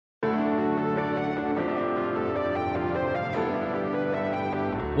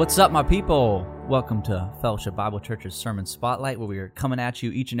What's up, my people? Welcome to Fellowship Bible Church's Sermon Spotlight, where we are coming at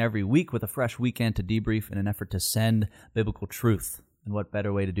you each and every week with a fresh weekend to debrief in an effort to send biblical truth. And what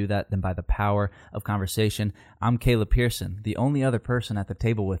better way to do that than by the power of conversation? I'm Caleb Pearson, the only other person at the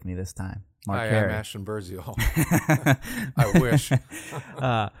table with me this time. Mark Carey. I'm Ashton Berzio. I wish.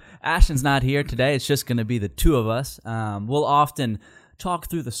 Ashton's not here today. It's just going to be the two of us. We'll often talk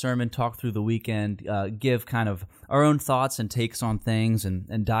through the sermon, talk through the weekend, give kind of our own thoughts and takes on things,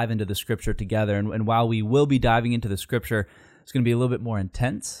 and dive into the Scripture together. And while we will be diving into the Scripture, it's going to be a little bit more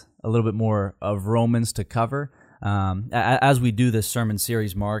intense, a little bit more of Romans to cover. As we do this sermon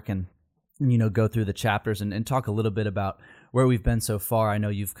series, Mark, and go through the chapters and talk a little bit about where we've been so far. I know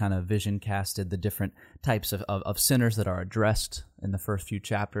you've kind of vision casted the different types of sinners that are addressed in the first few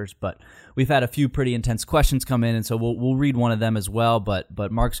chapters, but we've had a few pretty intense questions come in, and so we'll read one of them as well.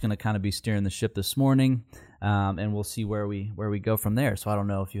 But Mark's going to kind of be steering the ship this morning, and we'll see where we go from there. So I don't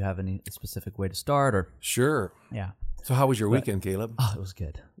know if you have any specific way to start or Sure. Yeah. So how was your weekend, Caleb? Oh, it was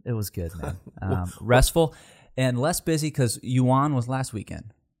good. It was good, man. Restful and less busy because Yuan was last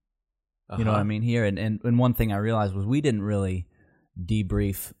weekend. You know what I mean here? And one thing I realized was we didn't really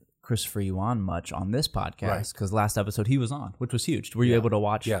debrief Christopher Yuan much on this podcast because last episode he was on, which was huge. Were you able to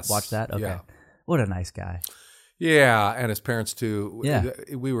watch that? Okay. Yeah. What a nice guy. Yeah, and his parents too. Yeah.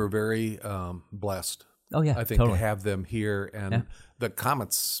 We were very blessed. Oh, yeah, I think totally. to have them here. And the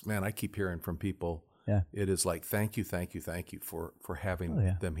comments, man, I keep hearing from people. Yeah. It is like, thank you for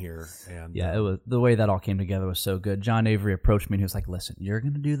having them here. And it was the way that all came together was so good. John Avery approached me and he was like, listen, you're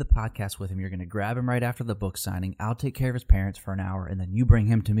going to do the podcast with him. You're going to grab him right after the book signing. I'll take care of his parents for an hour, and then you bring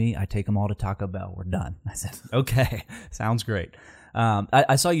him to me. I take them all to Taco Bell. We're done. I said, okay, sounds great.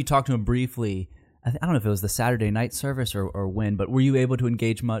 I saw you talk to him briefly. I don't know if it was the Saturday night service or when, but were you able to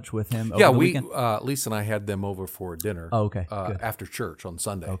engage much with him over the weekend? Lisa and I had them over for dinner. Oh, okay, good. After church on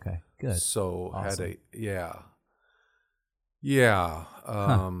Sunday. Okay, good. So awesome.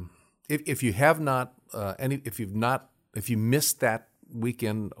 If you have not if you missed that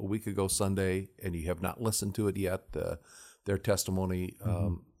weekend a week ago Sunday and you have not listened to it yet, their testimony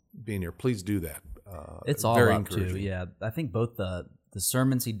being here, please do that. It's all up too. Yeah, I think both the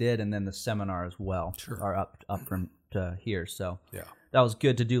sermons he did and then the seminar as well are up from here. So that was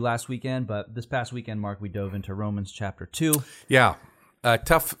good to do last weekend. But this past weekend, Mark, we dove into Romans chapter 2. Yeah, a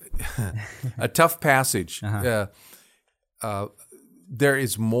tough passage. There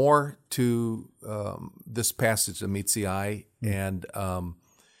is more to this passage than meets the eye, and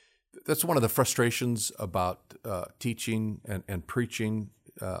that's one of the frustrations about teaching and preaching.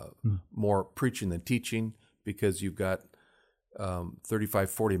 More preaching than teaching, because you've got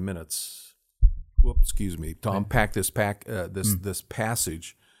 35-40 minutes. Excuse me, to unpack this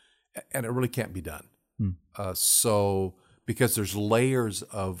passage, and it really can't be done. So because there's layers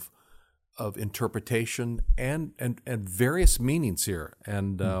of interpretation and various meanings here,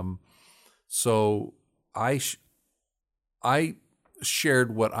 and so I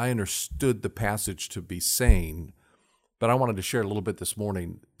shared what I understood the passage to be saying, but I wanted to share a little bit this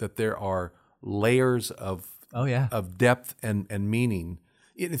morning that there are layers of depth and meaning.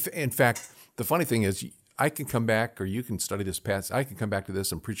 In fact, the funny thing is, I can come back, or you can study this passage. I can come back to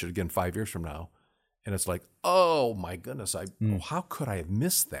this and preach it again 5 years from now, and it's like, oh my goodness, how could I have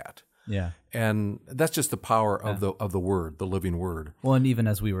missed that? Yeah, and that's just the power of the word, the living word. Well, and even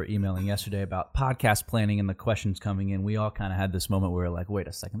as we were emailing yesterday about podcast planning and the questions coming in, we all kind of had this moment where we're like, wait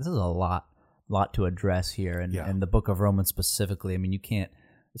a second, this is a lot to address here, and the book of Romans specifically. I mean, you can't.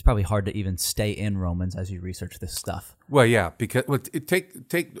 It's probably hard to even stay in Romans as you research this stuff. Well, yeah, because take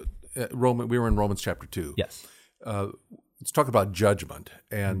Roman. We were in Romans chapter 2. Yes. Let's talk about judgment,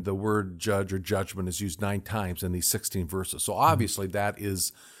 and the word judge or judgment is used 9 times in these 16 verses. So obviously that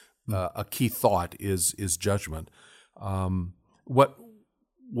is a key thought is judgment. What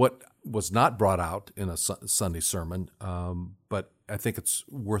was not brought out in a Sunday sermon, but I think it's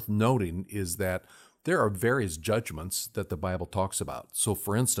worth noting, is that there are various judgments that the Bible talks about. So,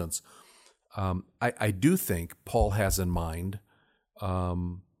 for instance, I do think Paul has in mind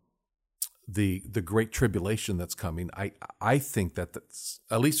the great tribulation that's coming. I think that's,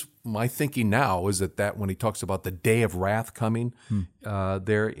 at least my thinking now, is that when he talks about the day of wrath coming,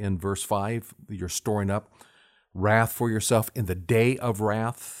 there in verse 5, you're storing up wrath for yourself in the day of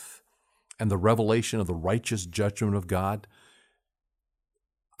wrath and the revelation of the righteous judgment of God.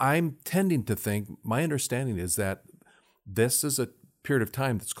 I'm tending to think, my understanding is that this is a period of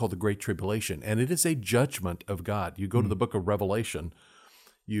time that's called the Great Tribulation, and it is a judgment of God. You go to the book of Revelation,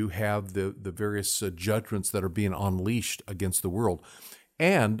 you have the various judgments that are being unleashed against the world,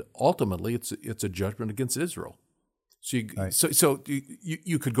 and ultimately it's a judgment against Israel. So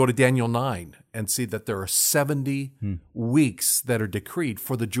you could go to Daniel 9 and see that there are 70 weeks that are decreed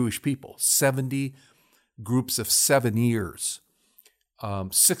for the Jewish people, 70 groups of 7 years.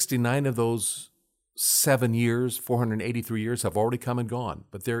 69 of those 7 years, 483 years, have already come and gone,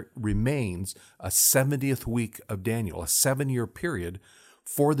 but there remains a 70th week of Daniel, a 7-year period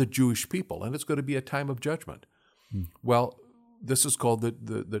for the Jewish people, and it's going to be a time of judgment. Well, this is called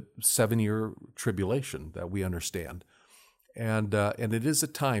the 7-year tribulation that we understand. And it is a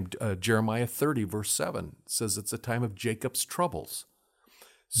time, Jeremiah 30, verse 7 says it's a time of Jacob's troubles.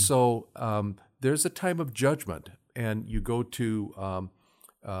 So there's a time of judgment, and you go to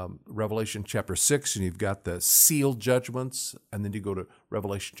Revelation chapter 6, and you've got the sealed judgments, and then you go to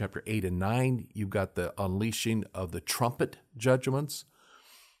Revelation chapter 8 and 9, you've got the unleashing of the trumpet judgments.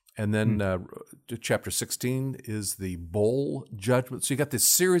 And then chapter 16 is the bowl judgment. So you got this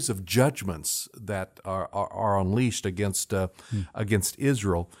series of judgments that are unleashed against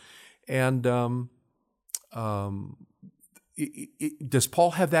Israel. And does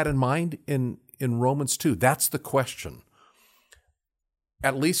Paul have that in mind in Romans 2? That's the question.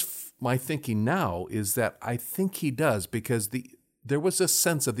 At least my thinking now is that I think he does, because there was a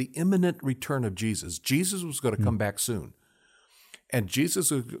sense of the imminent return of Jesus. Jesus was going to come back soon. And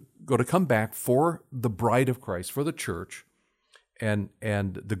Jesus is going to come back for the bride of Christ, for the church, and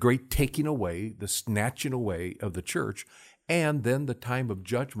the great taking away, the snatching away of the church, and then the time of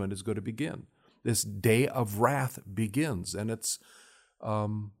judgment is going to begin. This day of wrath begins, and it's,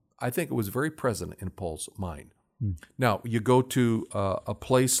 I think it was very present in Paul's mind. Now, you go to a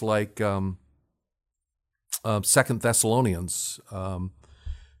place like 2 Thessalonians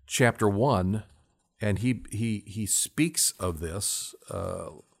chapter 1, and he speaks of this,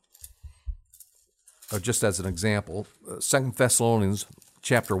 just as an example. 2 Thessalonians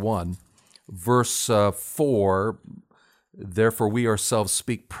chapter 1, verse 4, "Therefore we ourselves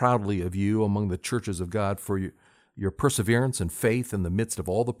speak proudly of you among the churches of God for your perseverance and faith in the midst of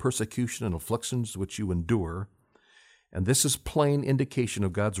all the persecution and afflictions which you endure. And this is plain indication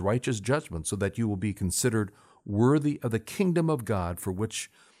of God's righteous judgment, so that you will be considered worthy of the kingdom of God for which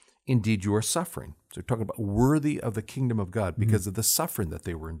indeed you are suffering." So we're talking about worthy of the kingdom of God because of the suffering that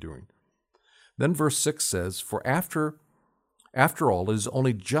they were enduring. Then verse 6 says, "For after all, it is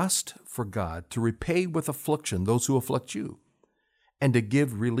only just for God to repay with affliction those who afflict you, and to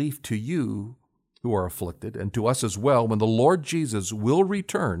give relief to you who are afflicted, and to us as well, when the Lord Jesus will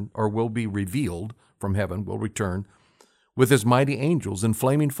return," or will be revealed from heaven, will return, "with his mighty angels in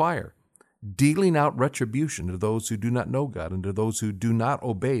flaming fire, dealing out retribution to those who do not know God and to those who do not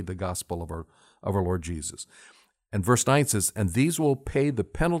obey the gospel of our Lord Jesus." And verse 9 says, "And these will pay the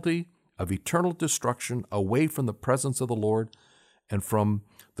penalty of eternal destruction away from the presence of the Lord and from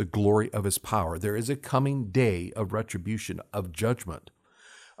the glory of his power." There is a coming day of retribution, of judgment.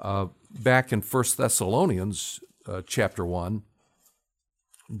 Back in 1 Thessalonians chapter 1,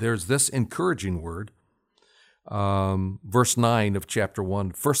 there's this encouraging word. Verse 9 of chapter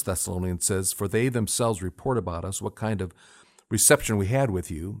 1, 1 Thessalonians says, "For they themselves report about us what kind of reception we had with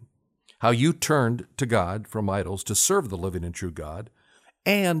you, how you turned to God from idols to serve the living and true God,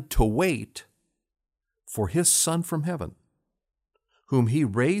 and to wait for his Son from heaven, whom he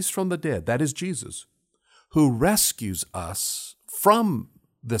raised from the dead," that is Jesus, "who rescues us from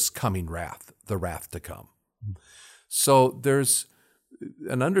this coming wrath, the wrath to come." So there's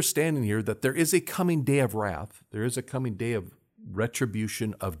an understanding here that there is a coming day of wrath. There is a coming day of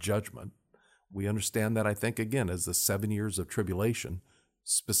retribution, of judgment. We understand that, I think, again, as the 7 years of tribulation.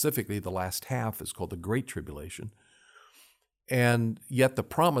 Specifically, the last half is called the Great Tribulation. And yet the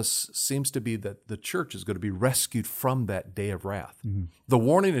promise seems to be that the church is going to be rescued from that day of wrath. The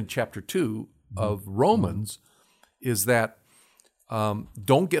warning in chapter 2 of Romans is that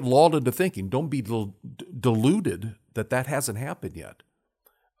don't get lulled into thinking, don't be deluded that hasn't happened yet.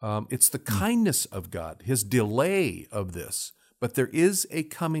 It's the kindness of God, his delay of this. But there is a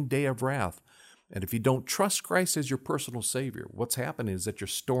coming day of wrath. And if you don't trust Christ as your personal Savior, what's happening is that you're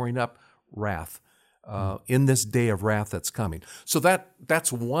storing up wrath in this day of wrath that's coming. So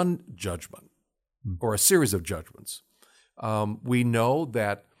that's one judgment, or a series of judgments. We know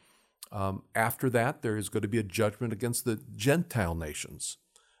that after that, there is going to be a judgment against the Gentile nations.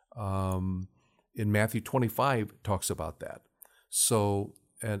 In Matthew 25, it talks about that. So,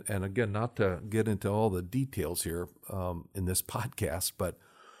 and again, not to get into all the details here in this podcast, but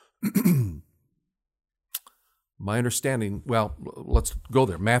my understanding, well, let's go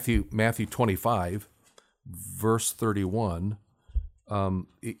there. Matthew 25, verse 31,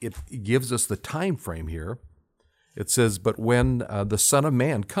 it gives us the time frame here. It says, "But when the Son of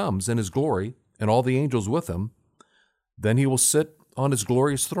Man comes in his glory, and all the angels with him, Then he will sit on his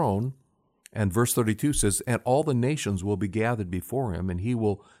glorious throne. And verse 32 says, and all the nations will be gathered before him, and he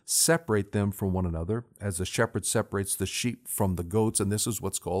will separate them from one another, as a shepherd separates the sheep from the goats. And this is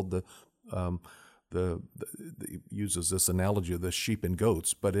what's called the uses this analogy of the sheep and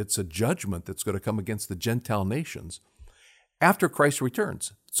goats, but it's a judgment that's going to come against the Gentile nations after Christ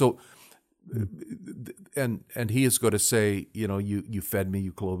returns. So, and he is going to say, you fed me,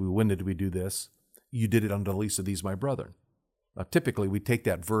 you clothed me. When did we do this? You did it unto the least of these, my brethren. Now, typically, we take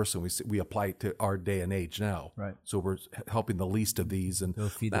that verse and we apply it to our day and age now. Right. So we're helping the least of these. And go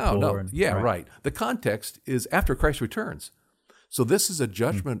feed the poor. Right. The context is after Christ returns. So this is a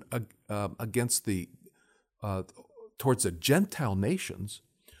judgment against towards the Gentile nations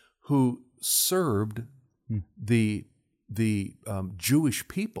who served the Jewish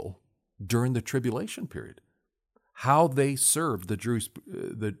people during the tribulation period. How they served the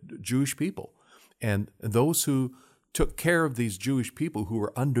Jewish people, and those who took care of these Jewish people who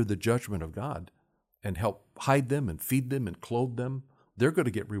were under the judgment of God and helped hide them and feed them and clothe them, they're going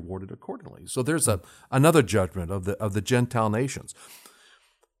to get rewarded accordingly. So there's another judgment of the Gentile nations.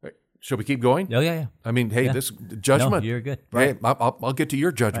 Shall we keep going? Oh, yeah. I mean, hey, this judgment. No, you're good. Right. Hey, I'll get to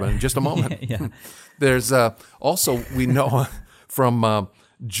your judgment in just a moment. Yeah. There's also, we know from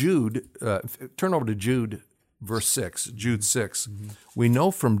Jude, turn over to Jude, verse 6, Jude 6. Mm-hmm. We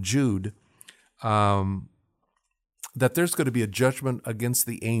know from Jude that there's going to be a judgment against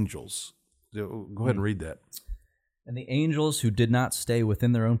the angels. Go ahead and read that. And the angels who did not stay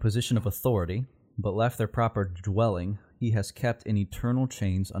within their own position of authority, but left their proper dwelling, he has kept in eternal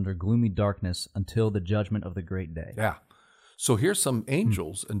chains under gloomy darkness until the judgment of the great day. Yeah. So here's some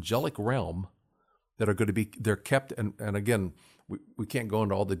angels, angelic realm, that are going to be, they're kept, and again, we can't go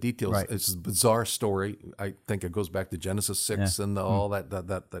into all the details. Right. It's a bizarre story. I think it goes back to Genesis 6 and all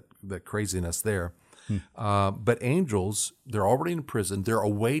that craziness there. But angels, they're already in prison. They're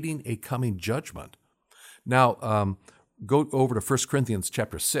awaiting a coming judgment. Now, go over to 1 Corinthians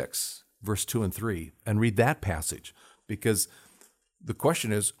chapter 6, verse 2 and 3, and read that passage, because the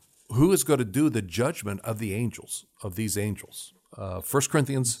question is, who is going to do the judgment of the angels, of these angels? 1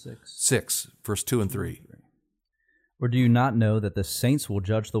 Corinthians 6, verse 2 and 3. Or do you not know that the saints will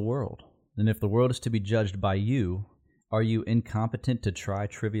judge the world? And if the world is to be judged by you, are you incompetent to try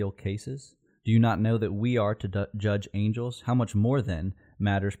trivial cases? Do you not know that we are to judge angels? How much more, then,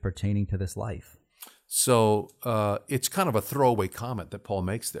 matters pertaining to this life? So it's kind of a throwaway comment that Paul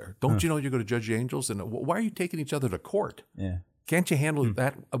makes there. Don't you know you're going to judge the angels? And why are you taking each other to court? Yeah. Can't you handle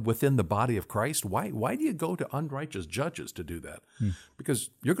that within the body of Christ? Why do you go to unrighteous judges to do that?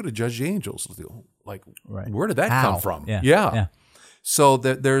 Because you're going to judge the angels. Like, where did that come from? Yeah. So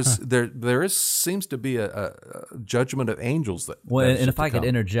there seems to be a judgment of angels that. Well, and if I could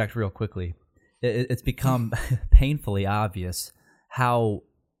interject real quickly, it's become painfully obvious how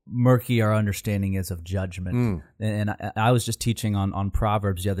murky our understanding is of judgment. And I was just teaching on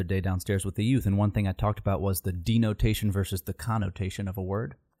Proverbs the other day downstairs with the youth, and one thing I talked about was the denotation versus the connotation of a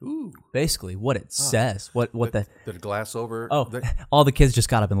word. Ooh. Basically, what it says, what the glass over. All the kids just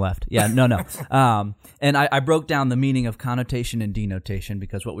got up and left. Yeah, no. And I broke down the meaning of connotation and denotation,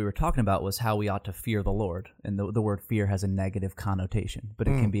 because what we were talking about was how we ought to fear the Lord, and the word fear has a negative connotation, but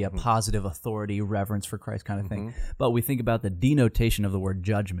it can be a positive authority, reverence for Christ kind of thing. But we think about the denotation of the word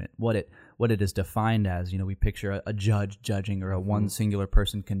judgment, what it is defined as. We picture a judge judging, or a one singular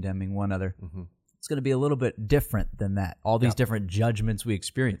person condemning one other. It's going to be a little bit different than that. All these different judgments we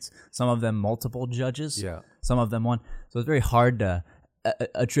experience, some of them multiple judges, some of them one. So it's very hard to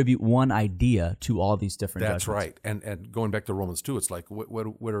attribute one idea to all these different judgments. That's right. And going back to Romans 2, it's like,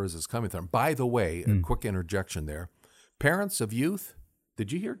 where is this coming from? By the way, a quick interjection there. Parents of youth,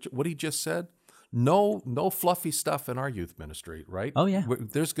 did you hear what he just said? No fluffy stuff in our youth ministry, right? Oh, yeah.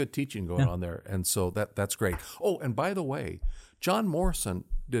 There's good teaching going on there, and so that's great. Oh, and by the way, John Morrison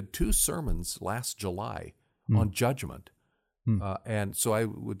did 2 sermons last July on judgment, and so I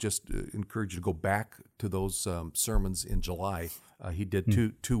would just encourage you to go back to those sermons in July. He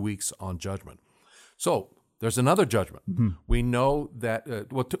did 2 weeks on judgment. So there's another judgment. We know that,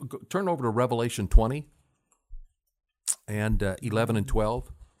 turn over to Revelation 20 and 11 and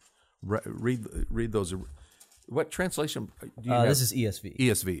 12. Read those. What translation do you have? This is ESV.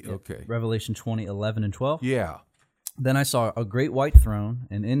 ESV, okay. Revelation 20, 11 and 12. Yeah. Then I saw a great white throne,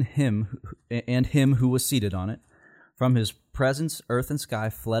 and in him who was seated on it. From his presence, earth and sky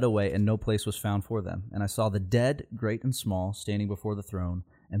fled away, and no place was found for them. And I saw the dead, great and small, standing before the throne,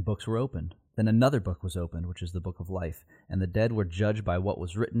 and books were opened. Then another book was opened, which is the book of life. And the dead were judged by what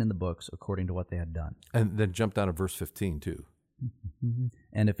was written in the books, according to what they had done. And then jump down to verse 15, too.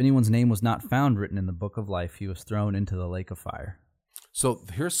 And if anyone's name was not found written in the book of life, he was thrown into the lake of fire. So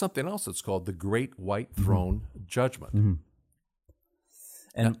here's something else that's called the Great White Throne Judgment.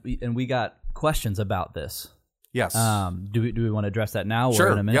 And we got questions about this. Yes. Do we want to address that now Sure.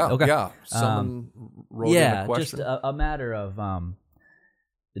 or in a minute? Yeah. Okay. Yeah. Someone wrote in a question. Just a matter of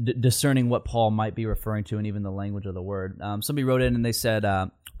discerning what Paul might be referring to and even the language of the word. Somebody wrote in and they said,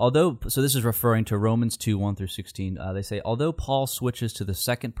 so this is referring to Romans 2, 1 through 16. They say, although Paul switches to the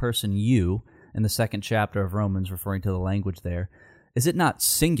second person you in the second chapter of Romans, referring to the language there, is it not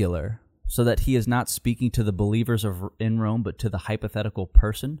singular, so that he is not speaking to the believers in Rome, but to the hypothetical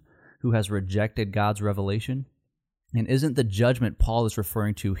person who has rejected God's revelation? And isn't the judgment Paul is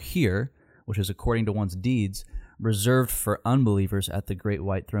referring to here, which is according to one's deeds, reserved for unbelievers at the great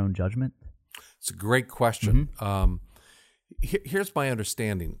white throne judgment? It's a great question. Here's my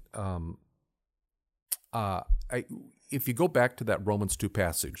understanding. If you go back to that Romans 2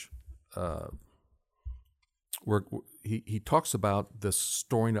 passage, where he talks about this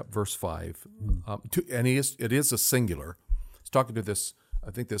storing up verse 5, and it is a singular. He's talking to this,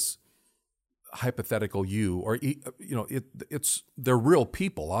 I think, this hypothetical you, or they're real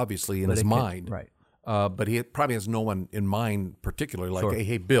people, obviously, in his mind, right? But he probably has no one in mind particularly, like,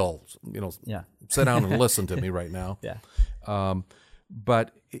 hey, Bill, sit down and listen to me right now.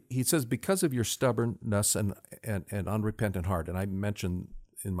 But he says, because of your stubbornness and unrepentant heart, and I mentioned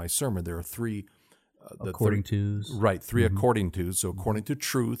in my sermon there are three according tos. Right, three according tos. So according to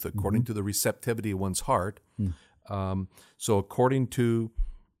truth, according to the receptivity of one's heart. So according to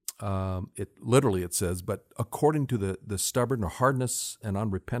it says, but according to the stubborn or hardness and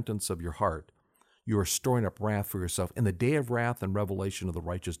unrepentance of your heart, you are storing up wrath for yourself in the day of wrath and revelation of the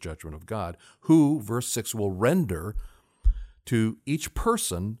righteous judgment of God, who, verse 6, will render to each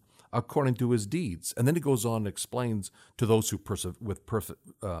person according to his deeds. And then he goes on and explains to those who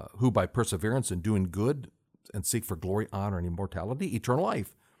by perseverance in doing good and seek for glory, honor, and immortality, eternal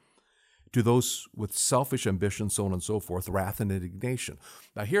life. To those with selfish ambition, so on and so forth, wrath and indignation.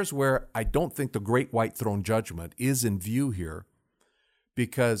 Now here's where I don't think the great white throne judgment is in view here,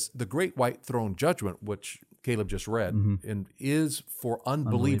 because the great white throne judgment, which Caleb just read, is for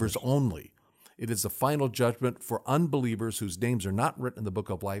unbelievers only. It is the final judgment for unbelievers whose names are not written in the book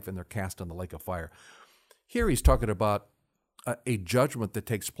of life, and they're cast in the lake of fire. Here he's talking about a judgment that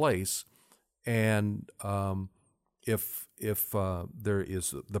takes place, and if there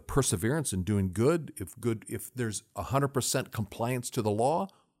is the perseverance in doing good, if there's 100% compliance to the law,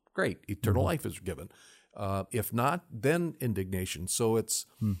 great, eternal life is given. If not, then indignation. So it's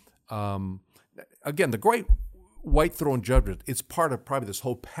again, the great white throne judgment. It's part of probably this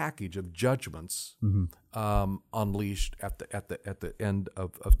whole package of judgments unleashed at the end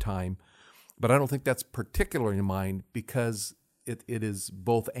of time. But I don't think that's particularly in mind, because it is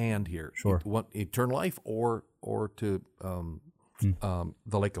both and here. Sure. Eternal life or to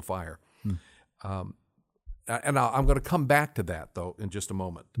the lake of fire. And I'm going to come back to that, though, in just a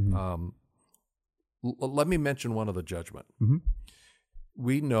moment. Let me mention one other judgment.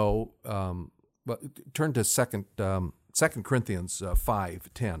 We know, turn to 2 Corinthians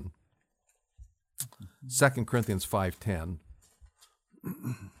 5:10. 2 Corinthians 5:10.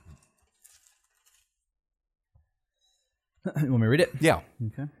 You want me to read it? Yeah.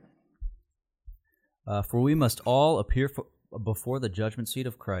 Okay. For we must all appear before the judgment seat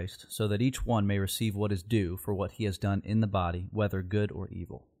of Christ, so that each one may receive what is due for what he has done in the body, whether good or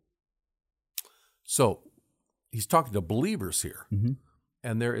evil. So he's talking to believers here.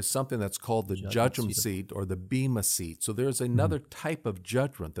 And there is something that's called the judgment seat or the bema seat. So there's another type of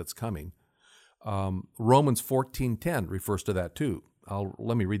judgment that's coming. Romans 14:10 refers to that too.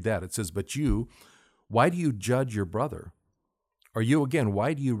 Let me read that. It says, but you, why do you judge your brother? Or you again,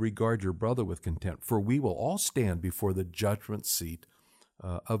 why do you regard your brother with contempt? For we will all stand before the judgment seat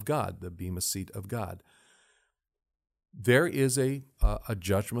of God, the bema seat of God. There is a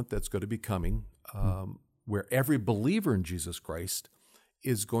judgment that's going to be coming where every believer in Jesus Christ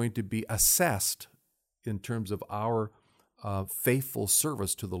is going to be assessed in terms of our faithful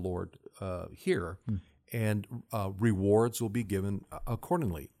service to the Lord here, and rewards will be given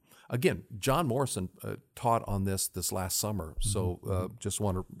accordingly. Again, John Morrison taught on this last summer, so just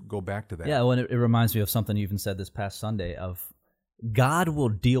want to go back to that. Yeah, well, it reminds me of something you even said this past Sunday of God will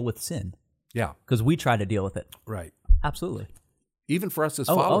deal with sin. Yeah. Because we try to deal with it. Right. Absolutely. Even for us as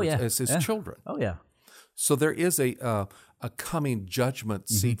followers, as his children. Oh, yeah. So there is a coming judgment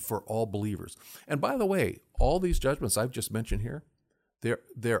seat for all believers. And by the way, all these judgments I've just mentioned here,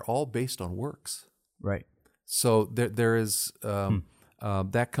 they're all based on works. Right. So there is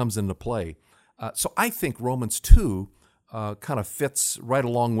that comes into play. So I think Romans 2 kind of fits right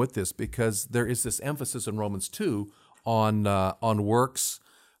along with this, because there is this emphasis in Romans 2 on works.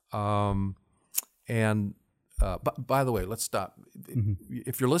 But by the way, let's stop.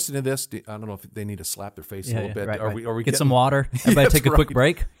 If you're listening to this, I don't know if they need to slap their face a little bit. Right, Are we get some water? Everybody take a quick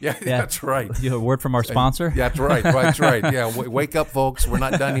break. Yeah, that's right. You have a word from our sponsor? Yeah, that's right. That's right. Yeah, wake up, folks. We're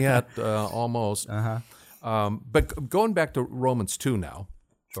not done yet. Almost. But going back to Romans 2 now.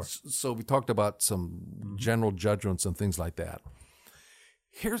 Sure. So we talked about some general judgments and things like that.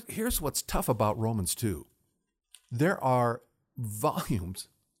 Here's what's tough about Romans 2. There are volumes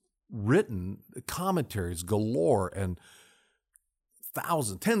written, commentaries galore, and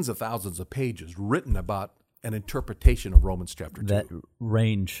tens of thousands of pages written about an interpretation of Romans chapter 2. That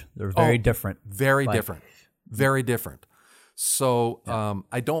range. They're very different. Very different. Very different. So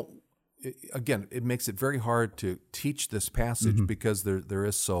it makes it very hard to teach this passage because there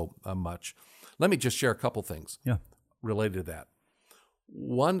is so much. Let me just share a couple things related to that.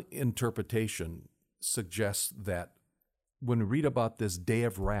 One interpretation suggests that when we read about this day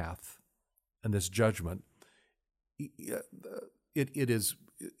of wrath and this judgment, it's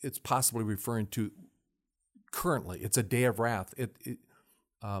possibly referring to currently. It's a day of wrath.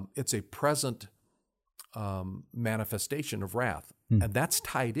 It's a present manifestation of wrath, and that's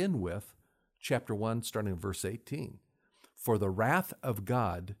tied in with chapter 1, starting in verse 18. For the wrath of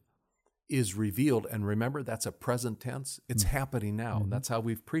God is revealed, and remember, that's a present tense. It's happening now, and that's how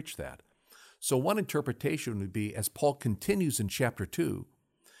we've preached that. So one interpretation would be, as Paul continues in chapter 2,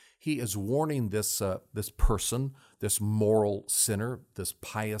 he is warning this person, this moral sinner, this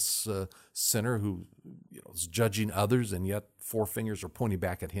pious sinner who is judging others, and yet four fingers are pointing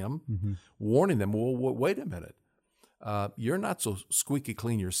back at him, warning them, well, wait a minute. You're not so squeaky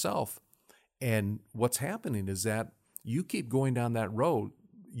clean yourself, and what's happening is that you keep going down that road.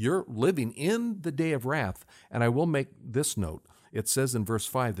 You're living in the day of wrath, and I will make this note. It says in verse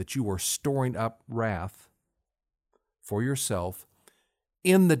 5 that you are storing up wrath for yourself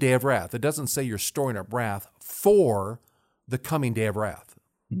in the day of wrath. It doesn't say you're storing up wrath for the coming day of wrath.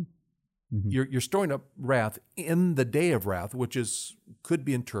 You're storing up wrath in the day of wrath, which could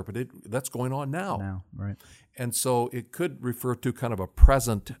be interpreted, that's going on now. Right. And so it could refer to kind of a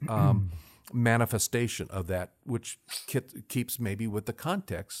present manifestation of that, which keeps maybe with the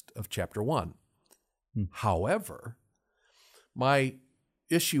context of chapter 1. However, my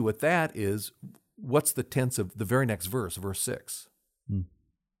issue with that is, what's the tense of the very next verse, verse 6?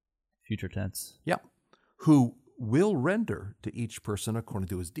 Future tense. Yep. Who will render to each person according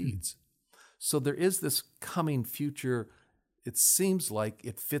to his deeds. So there is this coming future. It seems like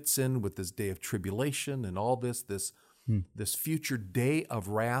it fits in with this day of tribulation and all this future day of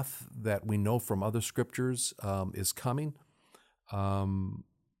wrath that we know from other scriptures is coming, and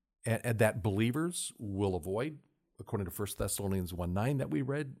that believers will avoid. According to 1 Thessalonians 1:9 that we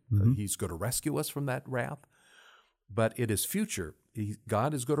read, he's going to rescue us from that wrath. But it is future.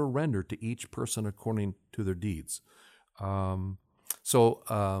 God is going to render to each person according to their deeds. Again,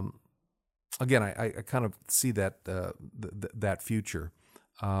 I kind of see that that future.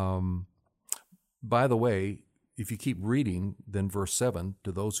 By the way, if you keep reading, then verse 7,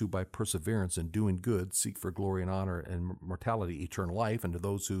 to those who by perseverance in doing good seek for glory and honor and mortality, eternal life, and to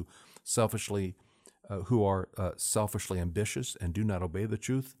those who are selfishly ambitious and do not obey the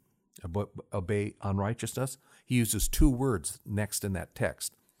truth, but obey unrighteousness. He uses two words next in that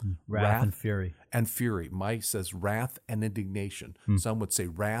text. Wrath and fury. And fury. Mike says wrath and indignation. Some would say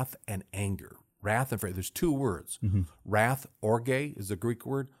wrath and anger. Wrath and fury. There's two words. Wrath, orge, is the Greek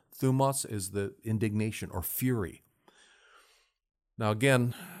word. Thumos is the indignation or fury. Now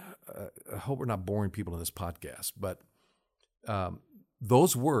again, I hope we're not boring people in this podcast, but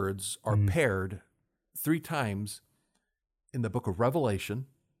those words are paired 3 times in the book of Revelation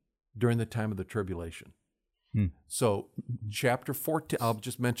during the time of the tribulation. So chapter 14, I'll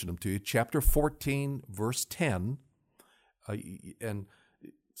just mention them to you. Chapter 14, verse 10, and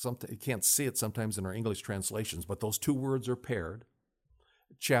you can't see it sometimes in our English translations, but those two words are paired.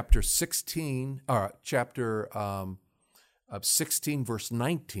 Chapter 16, chapter 16, verse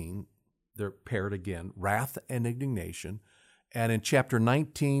 19, they're paired again, wrath and indignation. And in chapter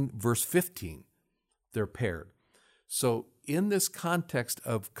 19, verse 15, they're paired. So in this context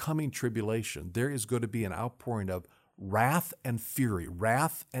of coming tribulation, there is going to be an outpouring of wrath and fury,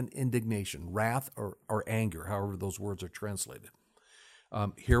 wrath and indignation, wrath or anger, however those words are translated.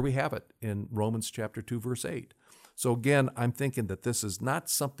 Here we have it in Romans chapter 2, verse 8. So again, I'm thinking that this is not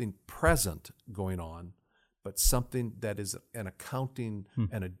something present going on, but something that is an accounting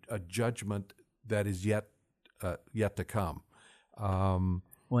and a judgment that is yet to come.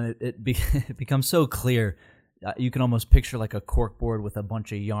 When it becomes so clear, you can almost picture like a cork board with a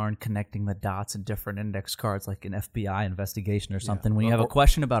bunch of yarn connecting the dots and different index cards, like an FBI investigation or something. When you have a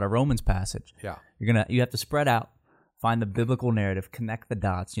question about a Romans passage, you have to spread out, find the biblical narrative, connect the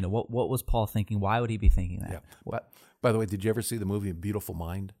dots. What was Paul thinking? Why would he be thinking that? Yeah. But by the way, did you ever see the movie Beautiful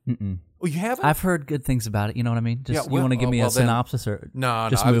Mind? Mm-mm. Oh, you haven't? I've heard good things about it. You know what I mean? You want to give me a synopsis or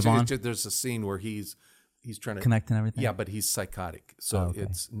just move on? There's a scene where he's trying to connect and everything. Yeah, but he's psychotic, so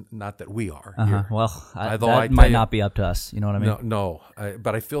it's not that we are. Uh-huh. Well, that might not be up to us. You know what I mean? No.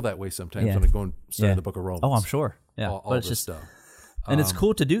 But I feel that way sometimes when I go and study the Book of Romans. Oh, I'm sure. Yeah, all this stuff, and it's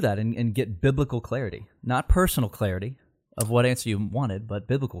cool to do that and get biblical clarity, not personal clarity of what answer you wanted, but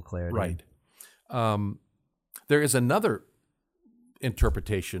biblical clarity. Right. There is another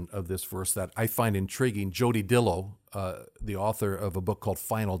interpretation of this verse that I find intriguing. Jody Dillow, the author of a book called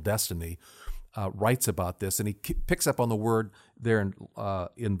Final Destiny, writes about this, and he picks up on the word there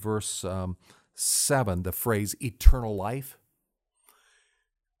in verse 7, the phrase eternal life.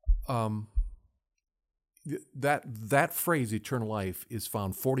 That phrase eternal life is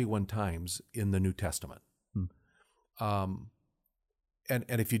found 41 times in the New Testament. And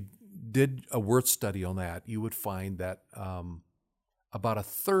if you did a word study on that, you would find that about a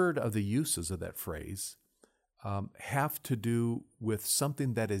third of the uses of that phrase have to do with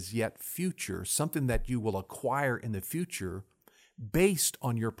something that is yet future, something that you will acquire in the future based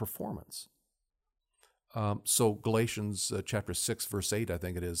on your performance. So Galatians chapter 6, verse 8, I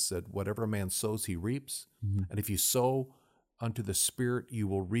think it is, said, whatever a man sows, he reaps. Mm-hmm. And if you sow unto the Spirit, you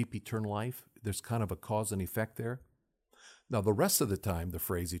will reap eternal life. There's kind of a cause and effect there. Now, the rest of the time the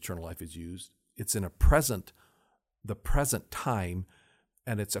phrase eternal life is used, it's in the present time,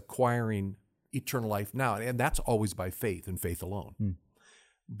 and it's acquiring eternal life now. And that's always by faith and faith alone. Mm.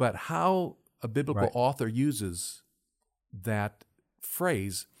 But how a biblical author uses that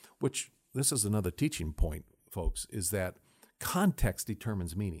phrase, which this is another teaching point, folks, is that context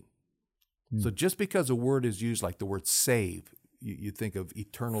determines meaning. Mm. So just because a word is used like the word save, you think of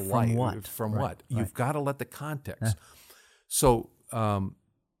eternal life. From what? You've got to let the context. Yeah. So some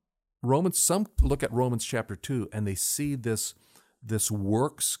look at Romans chapter 2 and they see this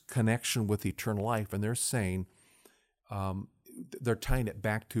works connection with eternal life, and they're saying they're tying it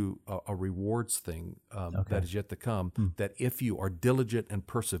back to a rewards thing that is yet to come, that if you are diligent and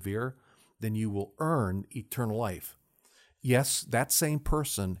persevere, then you will earn eternal life. Yes, that same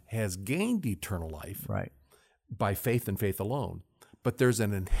person has gained eternal life by faith and faith alone, but there's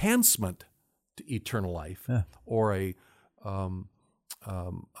an enhancement to eternal life or an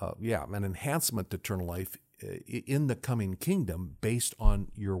enhancement to eternal life in the coming kingdom based on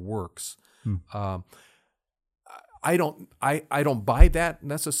your works. I don't buy that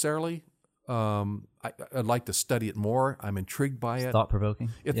necessarily. I'd like to study it more. I'm intrigued by it.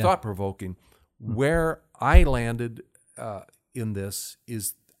 Thought-provoking? It's thought-provoking. Where I landed in this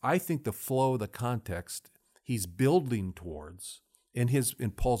is, I think the flow, the context he's building towards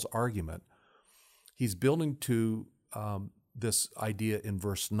in Paul's argument, he's building to this idea in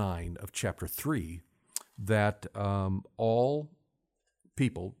verse 9 of chapter 3 that all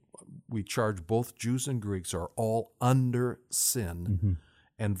people, we charge both Jews and Greeks, are all under sin. Mm-hmm.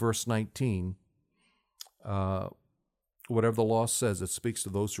 And verse 19, whatever the law says, it speaks to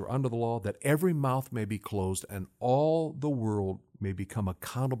those who are under the law, that every mouth may be closed and all the world may become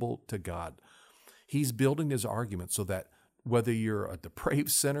accountable to God. He's building his argument so that whether you're a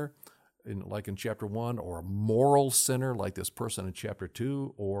depraved sinner, like in chapter 1, or a moral sinner like this person in chapter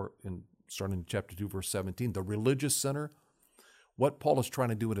 2, or starting in chapter 2, verse 17, the religious sinner, what Paul is trying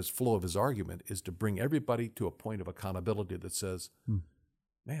to do in his flow of his argument is to bring everybody to a point of accountability that says,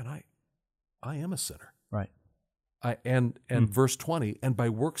 man, I am a sinner. Right. And verse 20, and by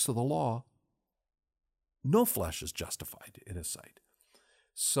works of the law, no flesh is justified in his sight.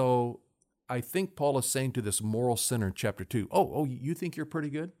 So I think Paul is saying to this moral sinner in chapter 2, oh, you think you're pretty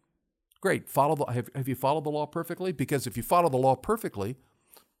good? Great. Have you followed the law perfectly? Because if you follow the law perfectly,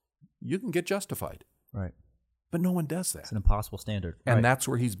 you can get justified. Right. But no one does that. It's an impossible standard. And that's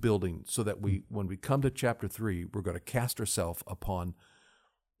where he's building, so that when we come to chapter 3, we're going to cast ourselves upon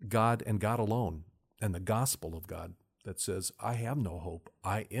God and God alone, and the gospel of God that says, I have no hope.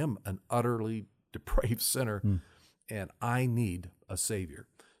 I am an utterly depraved sinner, and I need a Savior.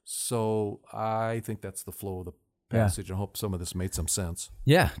 So I think that's the flow of the passage. I hope some of this made some sense.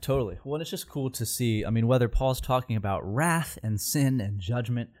 Yeah, totally. Well, it's just cool to see, whether Paul's talking about wrath and sin and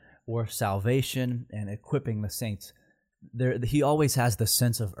judgment or salvation and equipping the saints, he always has the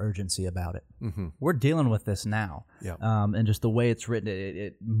sense of urgency about it. Mm-hmm. We're dealing with this now. Yeah. And just the way it's written,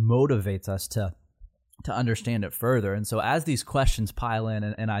 it motivates us to understand it further. And so as these questions pile in,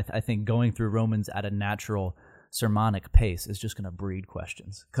 and I think going through Romans at a natural sermonic pace is just going to breed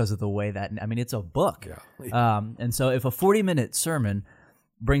questions because of the way that, I mean, it's a book. Yeah. And so if a 40-minute sermon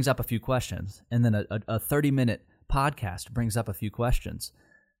brings up a few questions, and then a 30-minute podcast brings up a few questions,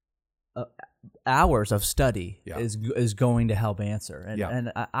 hours of study is going to help answer.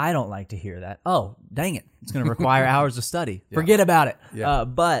 And I don't like to hear that. Oh, dang it. It's going to require hours of study. Forget about it.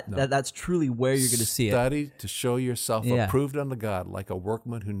 But that's truly where you're going to see it. Study to show yourself approved unto God, like a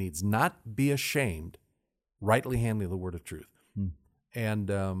workman who needs not be ashamed, rightly handling the word of truth. And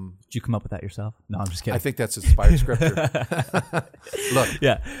did you come up with that yourself? No, I'm just kidding. I think that's inspired scripture. Look,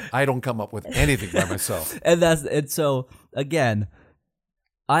 I don't come up with anything by myself. And so again,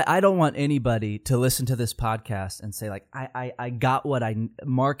 I don't want anybody to listen to this podcast and say, like, I got what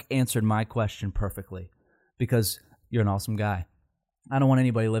Mark answered my question perfectly because you're an awesome guy. I don't want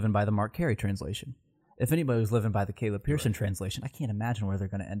anybody living by the Mark Carey translation. If anybody was living by the Caleb Pearson translation, I can't imagine where they're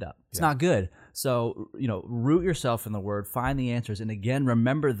going to end up. It's not good. So, root yourself in the word, find the answers. And again,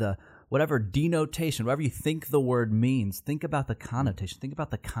 remember whatever denotation, whatever you think the word means, think about the connotation, think about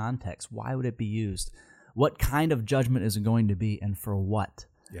the context. Why would it be used? What kind of judgment is it going to be, and for what?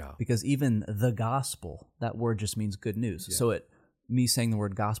 Yeah. Because even the gospel, that word just means good news. Yeah. So me saying the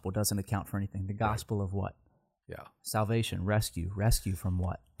word gospel doesn't account for anything. The gospel of what? Yeah. Salvation, rescue. Rescue from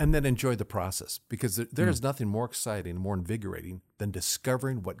what? And then enjoy the process, because there is nothing more exciting, more invigorating than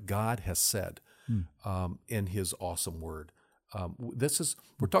discovering what God has said in His awesome word.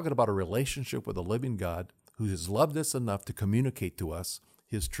 We're talking about a relationship with a living God who has loved us enough to communicate to us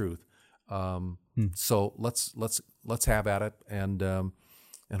His truth. So let's have at it, and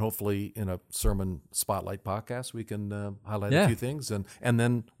hopefully in a sermon spotlight podcast we can highlight a few things, and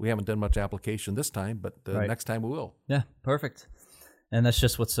then we haven't done much application this time, but next time we will. Yeah, perfect. And that's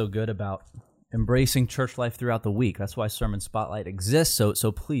just what's so good about embracing church life throughout the week. That's why Sermon Spotlight exists.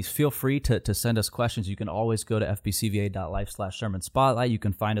 So please feel free to send us questions. You can always go to fbcva.life/sermon spotlight. You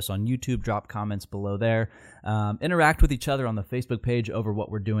can find us on YouTube, drop comments below there. Interact with each other on the Facebook page over what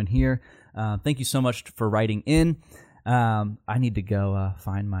we're doing here. Thank you so much for writing in. I need to go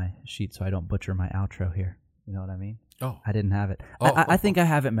find my sheet so I don't butcher my outro here. You know what I mean? Oh. I didn't have it. I think I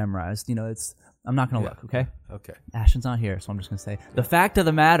have it memorized. I'm not going to look, okay? Okay. Ashton's not here, so I'm just going to say, the fact of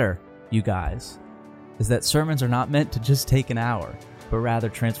the matter, you guys, is that sermons are not meant to just take an hour, but rather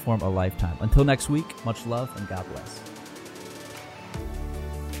transform a lifetime. Until next week, much love and God bless.